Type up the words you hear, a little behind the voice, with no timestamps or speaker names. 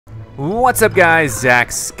What's up, guys?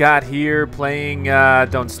 ZackScott here playing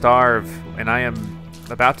Don't Starve, and I am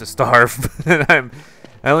about to starve. I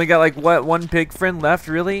only got like one pig friend left,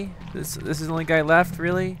 really? This is the only guy left,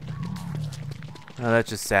 really? Oh, that's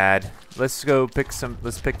just sad. Let's go pick some.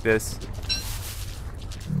 Let's pick this.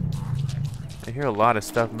 I hear a lot of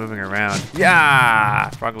stuff moving around. Yeah,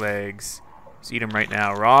 frog legs. Let's eat them right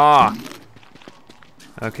now, raw.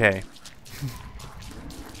 Okay.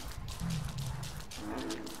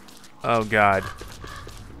 Oh God.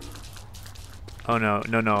 Oh no,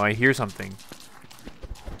 no, I hear something.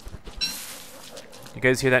 You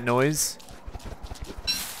guys hear that noise?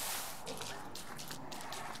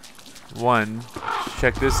 One.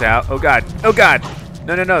 Check this out. Oh God. Oh God.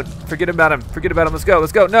 No. Forget about him. Forget about him. Let's go.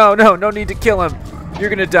 Let's go. No need to kill him. You're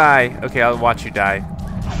gonna die. Okay, I'll watch you die.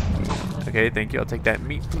 Okay, thank you. I'll take that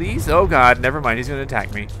meat, please. Oh God. Never mind. He's gonna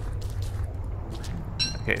attack me.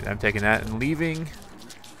 Okay, I'm taking that and leaving.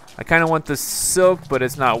 I kind of want the silk, but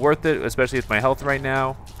it's not worth it, especially with my health right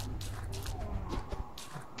now.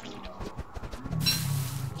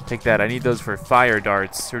 Take that. I need those for fire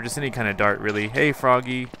darts, or just any kind of dart, really. Hey,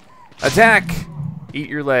 froggy. Attack! Eat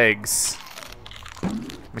your legs. I'm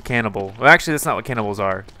a cannibal. Well, actually, that's not what cannibals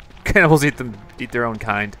are. Cannibals eat their own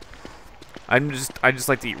kind. I just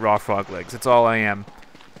like to eat raw frog legs. That's all I am.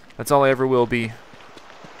 That's all I ever will be.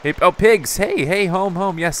 Hey, oh, pigs! Hey,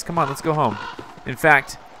 home. Yes, come on, let's go home. In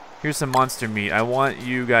fact, here's some monster meat. I want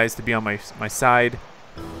you guys to be on my side.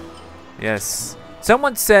 Yes.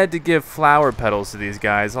 Someone said to give flower petals to these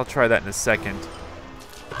guys. I'll try that in a second.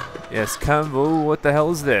 Yes, come. Oh, what the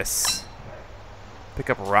hell is this?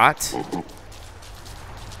 Pick up rot.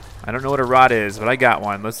 I don't know what a rot is, but I got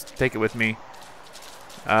one. Let's take it with me.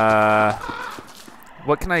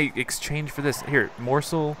 What can I exchange for this? Here,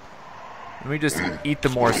 morsel. Let me just eat the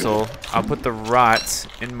morsel. I'll put the rot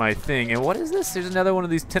in my thing. And what is this? There's another one of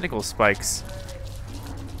these tentacle spikes.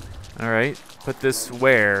 Alright. Put this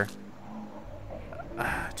where?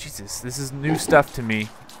 Jesus, this is new stuff to me.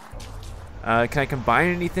 Can I combine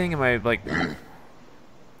anything? Am I like...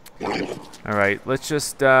 Alright, let's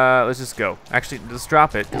just go. Actually, let's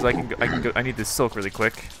drop it, because I can go. I need this silk really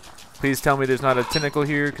quick. Please tell me there's not a tentacle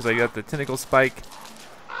here, because I got the tentacle spike.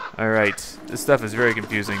 Alright, this stuff is very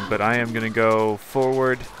confusing, but I am going to go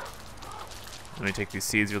forward. Let me take these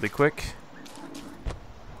seeds really quick.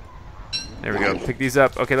 There we go, pick these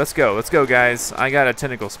up. Okay, let's go. Let's go, guys. I got a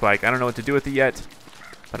tentacle spike. I don't know what to do with it yet,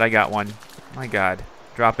 but I got one. My God.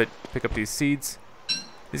 Drop it, pick up these seeds.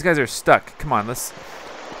 These guys are stuck. Come on, let's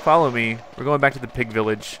follow me. We're going back to the pig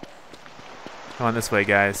village. Come on this way,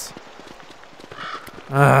 guys.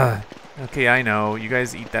 Okay, I know. You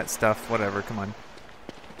guys eat that stuff. Whatever, come on.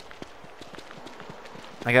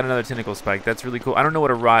 I got another tentacle spike. That's really cool. I don't know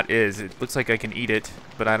what a rot is. It looks like I can eat it,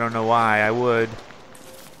 but I don't know why I would.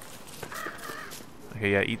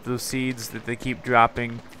 Okay, yeah, eat those seeds that they keep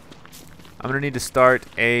dropping. I'm gonna need to start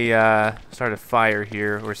a fire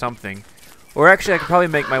here or something. Or actually, I could probably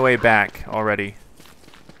make my way back already.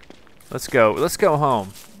 Let's go. Let's go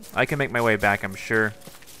home. I can make my way back, I'm sure.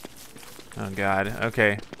 Oh God.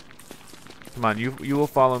 Okay. Come on, you will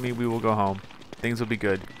follow me. We will go home. Things will be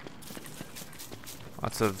good.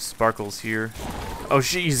 Lots of sparkles here. Oh,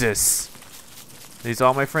 Jesus. Are these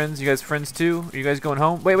all my friends? You guys friends too? Are you guys going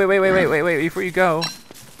home? Wait, before you go.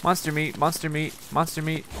 Monster meat.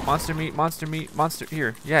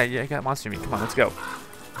 Here. Yeah, I got monster meat. Come on, let's go.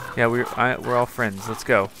 Yeah, we're all friends. Let's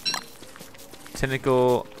go.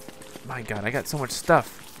 Tentacle. My God, I got so much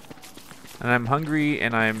stuff. And I'm hungry,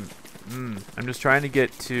 and I'm just trying to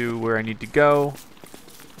get to where I need to go.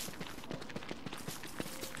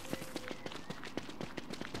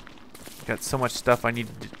 Got so much stuff I need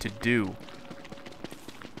to do.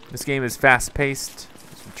 This game is fast-paced.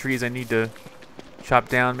 Some trees I need to chop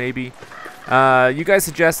down, maybe. You guys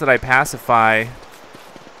suggest that I pacify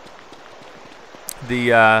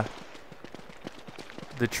the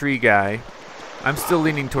tree guy. I'm still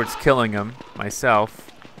leaning towards killing him myself.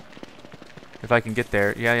 If I can get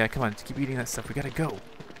there. Yeah, come on. Keep eating that stuff. We gotta go.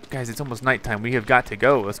 Guys, it's almost nighttime. We have got to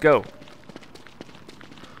go. Let's go.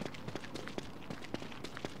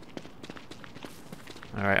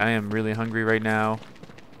 Alright, I am really hungry right now.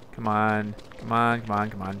 Come on. I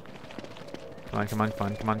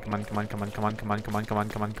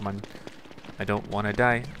don't wanna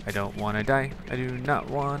die. I do not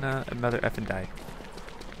wanna mother effing die.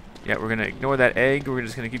 Yeah, we're gonna ignore that egg. We're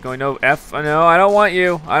just gonna keep going. No, F. No, I don't want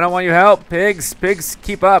you. Help. Pigs,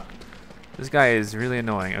 keep up. This guy is really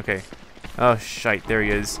annoying. Okay. Oh, shite. There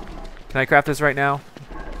he is. Can I craft this right now?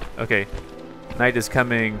 Okay. Night is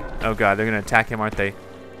coming. Oh God, they're gonna attack him, aren't they?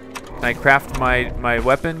 Can I craft my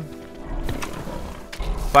weapon?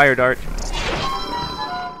 Fire dart.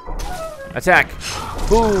 Attack.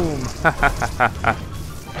 Boom.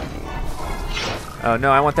 Oh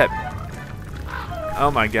no, I want that.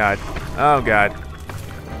 Oh my god. Oh god.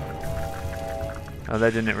 Oh,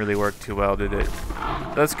 that didn't really work too well, did it?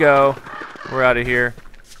 Let's go. We're out of here.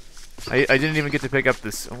 I didn't even get to pick up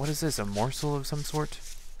this. What is this? A morsel of some sort?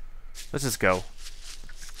 Let's just go.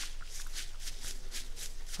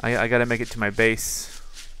 I gotta make it to my base.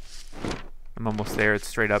 I'm almost there. It's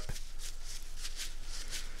straight up.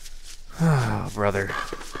 Oh, brother.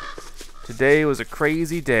 Today was a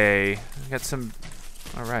crazy day. I got some...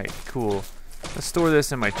 Alright, cool. Let's store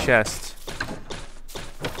this in my chest.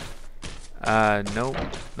 Nope.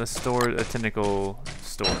 Let's store a tentacle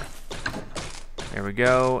store. There we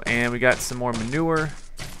go. And we got some more manure.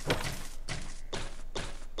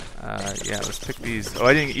 Yeah, let's pick these. Oh,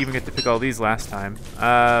 I didn't even get to pick all these last time.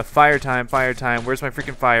 Fire time, fire time. Where's my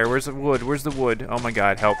freaking fire? Where's the wood? Where's the wood? Oh my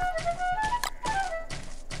god, help.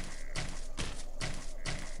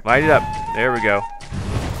 Light it up. There we go.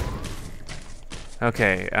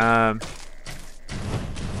 Okay,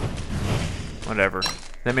 whatever.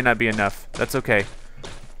 That may not be enough. That's okay.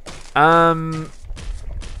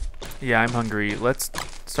 Yeah, I'm hungry. Let's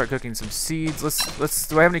start cooking some seeds. Let's.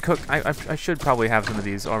 Do I have any cook? I should probably have some of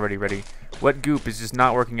these already ready. Wet goop is just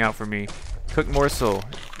not working out for me. Cooked morsel.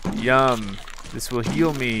 Yum. This will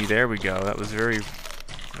heal me. There we go. That was very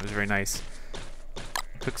nice.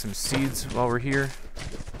 Cook some seeds while we're here.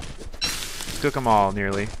 Let's cook them all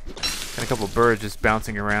nearly. Got a couple birds just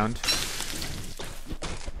bouncing around.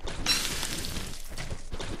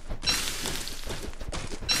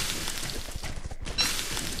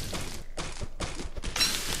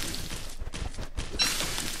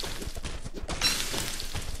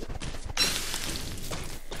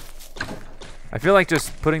 I feel like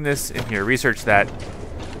just putting this in here. Research that.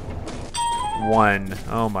 1.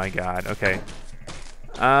 Oh my god. Okay.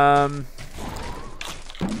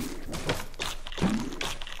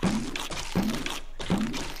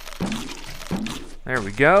 There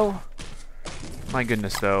we go. My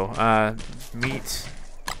goodness, though. Meat.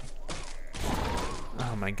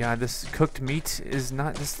 Oh my god, this cooked meat is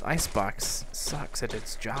not... This icebox sucks at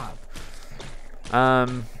its job.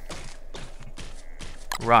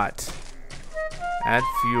 Rot. Add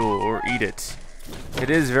fuel or eat it.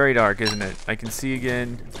 It is very dark, isn't it? I can see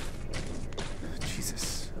again.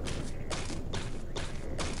 Jesus.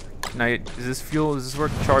 Can I... Is this fuel? Does this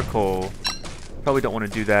work? Charcoal. Probably don't want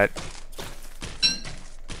to do that.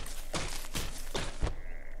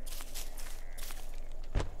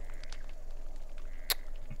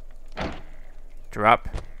 Drop.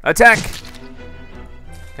 Attack!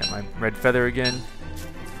 Got my red feather again.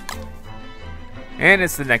 And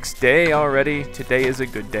it's the next day already. Today is a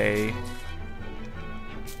good day.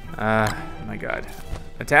 My god.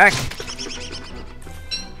 Attack!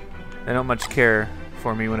 They don't much care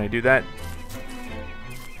for me when I do that.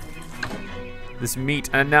 This meat.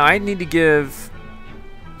 And now I need to give...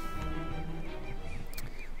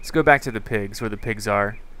 Let's go back to the pigs, where the pigs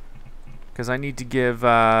are. Because I need to give...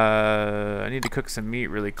 I need to cook some meat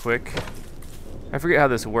really quick. I forget how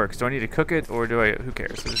this works. Do I need to cook it, or do I... Who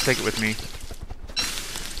cares? I'll just take it with me.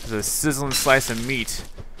 A sizzling slice of meat.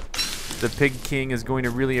 The Pig King is going to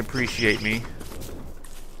really appreciate me.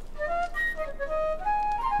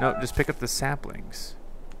 Nope, just pick up the saplings.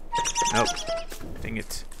 Nope. Dang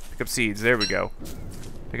it. Pick up seeds. There we go.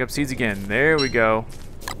 Pick up seeds again. There we go.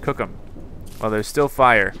 Cook them while there's still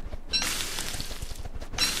fire.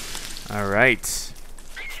 Alright.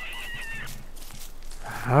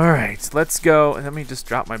 Alright, let's go. Let me just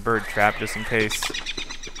drop my bird trap just in case.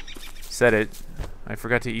 Set it. I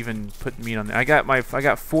forgot to even put meat on there. I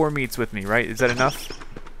got 4 meats with me, right? Is that enough?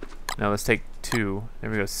 No, let's take 2. There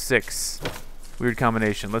we go, 6. Weird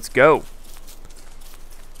combination. Let's go.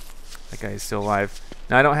 That guy is still alive.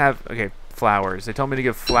 Now I don't have... Okay, flowers. They told me to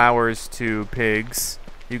give flowers to pigs.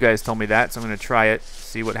 You guys told me that, so I'm going to try it.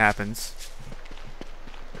 See what happens.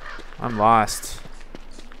 I'm lost.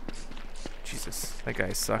 Jesus, that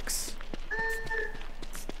guy sucks.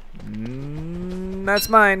 That's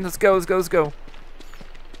mine. Let's go, let's go, let's go.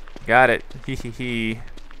 Got it. Hee hee hee.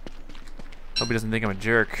 Hope he doesn't think I'm a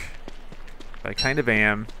jerk. But I kind of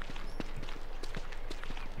am.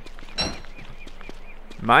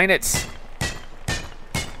 Mine it.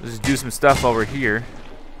 Let's just do some stuff while we're here.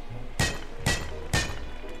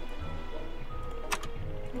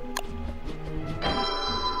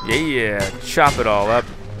 Yeah, chop it all up.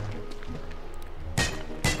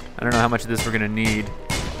 I don't know how much of this we're gonna need,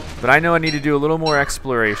 but I know I need to do a little more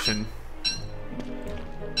exploration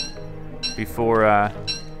before,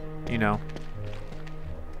 you know.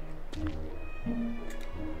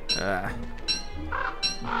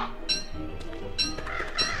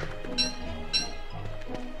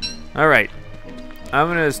 Alright. I'm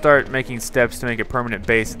going to start making steps to make a permanent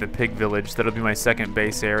base at the pig village. That'll be my second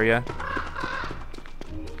base area.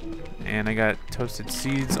 And I got toasted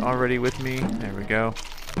seeds already with me. There we go.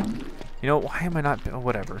 You know, why am I not... Oh,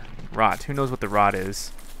 whatever. Rot. Who knows what the rot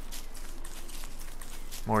is?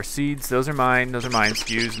 More seeds. Those are mine. Those are mine.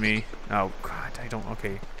 Excuse me. Oh, God. I don't...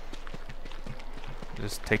 Okay.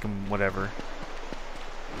 Just take them, whatever.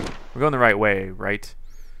 We're going the right way, right?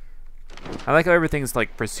 I like how everything's,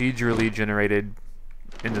 like, procedurally generated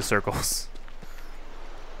into circles.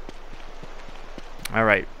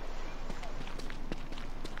 Alright.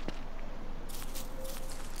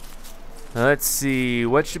 Let's see.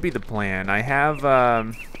 What should be the plan? I have,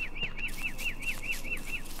 I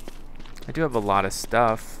do have a lot of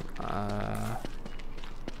stuff. I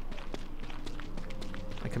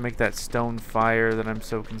can make that stone fire that I'm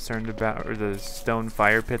so concerned about, or the stone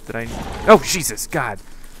fire pit that I... Oh, Jesus, God!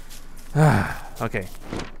 Okay.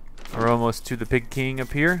 We're almost to the Pig King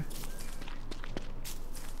up here.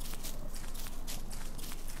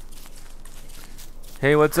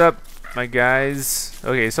 Hey, what's up, my guys?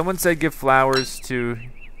 Okay, someone said give flowers to...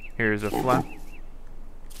 Here's a flower.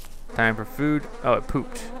 Time for food. Oh, it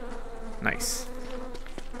pooped. Nice.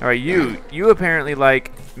 Alright, you apparently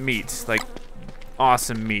like meat. Like,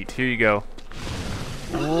 awesome meat. Here you go.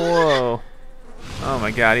 Whoa. Oh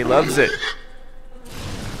my God, he loves it.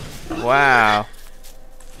 Wow.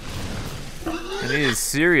 And he is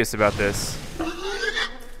serious about this.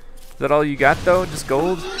 Is that all you got, though? Just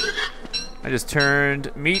gold? I just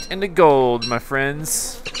turned meat into gold, my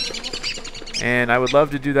friends. And I would love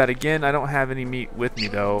to do that again. I don't have any meat with me,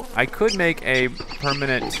 though. I could make a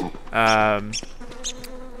permanent...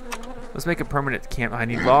 let's make a permanent camp. I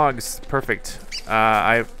need logs. Perfect.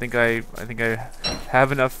 I think I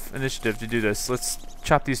have enough initiative to do this. Let's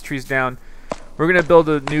chop these trees down. We're gonna build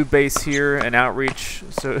a new base here, an outreach,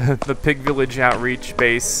 so the Pig Village outreach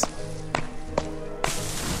base,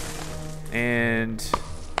 and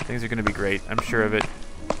things are gonna be great. I'm sure of it.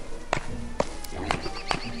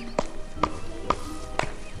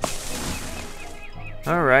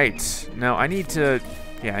 All right, now I need to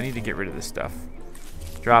get rid of this stuff.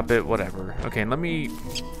 Drop it, whatever. Okay, let me.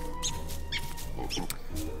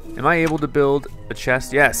 Am I able to build a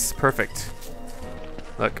chest? Yes, perfect.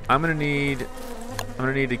 Look, I'm gonna need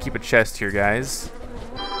to keep a chest here, guys.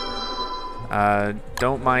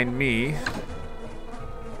 Don't mind me.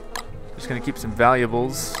 Just gonna keep some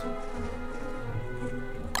valuables,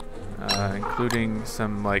 including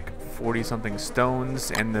some like 40-something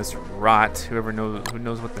stones and this rot. Who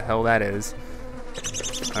knows what the hell that is.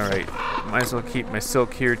 All right, might as well keep my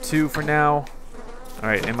silk here too for now. All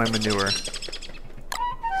right, and my manure.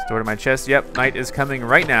 Store to my chest. Yep, night is coming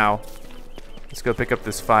right now. Let's go pick up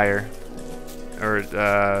this fire.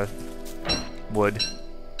 Or, wood.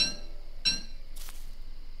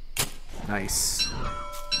 Nice.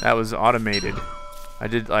 That was automated. I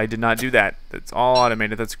did not do that. That's all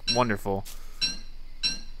automated. That's wonderful.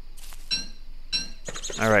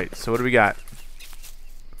 Alright, so what do we got?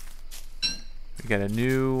 We got a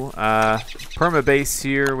new, perma base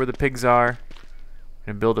here where the pigs are.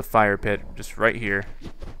 And build a fire pit just right here.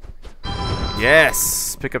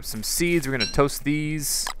 Yes! Pick up some seeds. We're gonna toast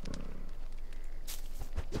these.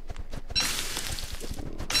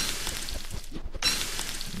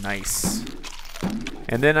 Nice.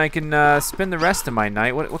 And then I can spend the rest of my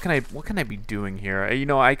night. What can I be doing here? You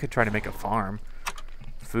know, I could try to make a farm.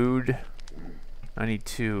 Food. I need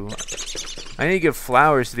 2. I need to give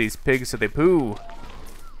flowers to these pigs so they poo.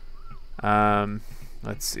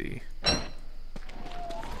 Let's see.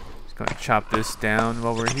 Just gonna chop this down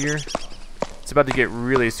while we're here. It's about to get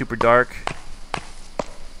really super dark.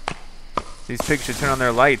 These pigs should turn on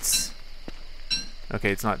their lights. Okay,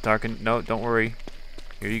 it's not dark. No, don't worry.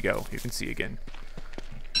 Here you go. You can see again.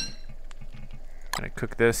 Gonna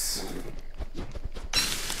cook this.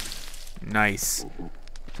 Nice.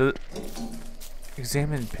 So,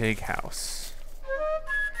 examine pig house.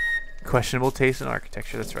 Questionable taste in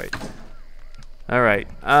architecture. That's right. All right.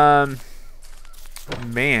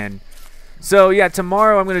 Man. So yeah,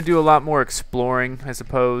 tomorrow I'm gonna do a lot more exploring, I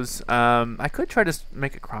suppose. I could try to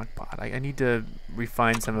make a crock pot. I need to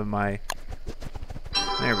refine some of my.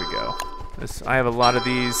 There we go. I have a lot of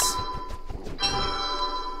these,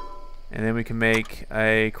 and then we can make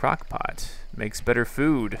a crock pot. Makes better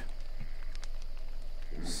food.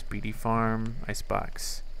 Speedy farm,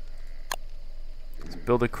 icebox. Let's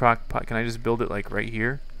build a crock pot. Can I just build it like right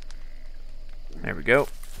here? There we go.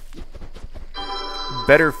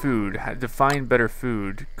 Better food. Define better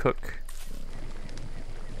food. Cook.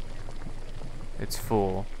 It's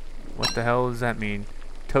full. What the hell does that mean?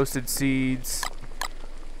 Toasted seeds.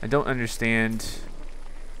 I don't understand.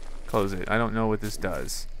 Close it. I don't know what this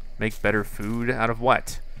does. Make better food out of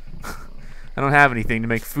what? I don't have anything to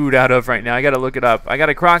make food out of right now. I gotta look it up. I got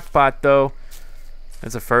a crock pot though.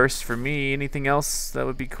 That's a first for me. Anything else that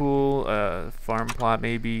would be cool? Farm plot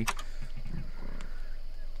maybe.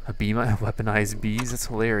 A bee, weaponized bees. That's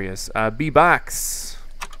hilarious. Bee box.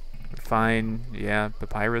 Fine. Yeah,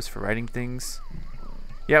 papyrus for writing things.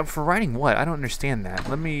 Yeah, for writing what? I don't understand that.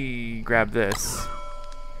 Let me grab this.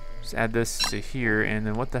 Just add this to here, and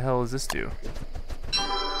then what the hell does this do?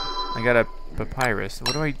 I got a papyrus.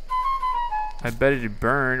 What do I bet it'd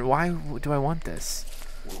burn. Why do I want this?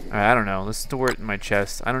 Alright, I don't know. Let's store it in my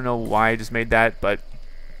chest. I don't know why I just made that, but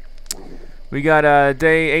we got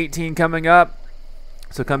day 18 coming up.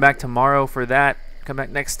 So come back tomorrow for that. Come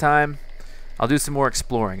back next time. I'll do some more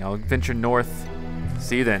exploring. I'll venture north.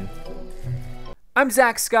 See you then. I'm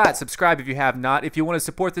Zack Scott. Subscribe if you have not. If you want to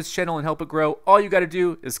support this channel and help it grow, all you got to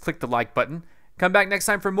do is click the like button. Come back next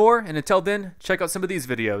time for more, and until then, check out some of these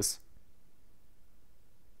videos.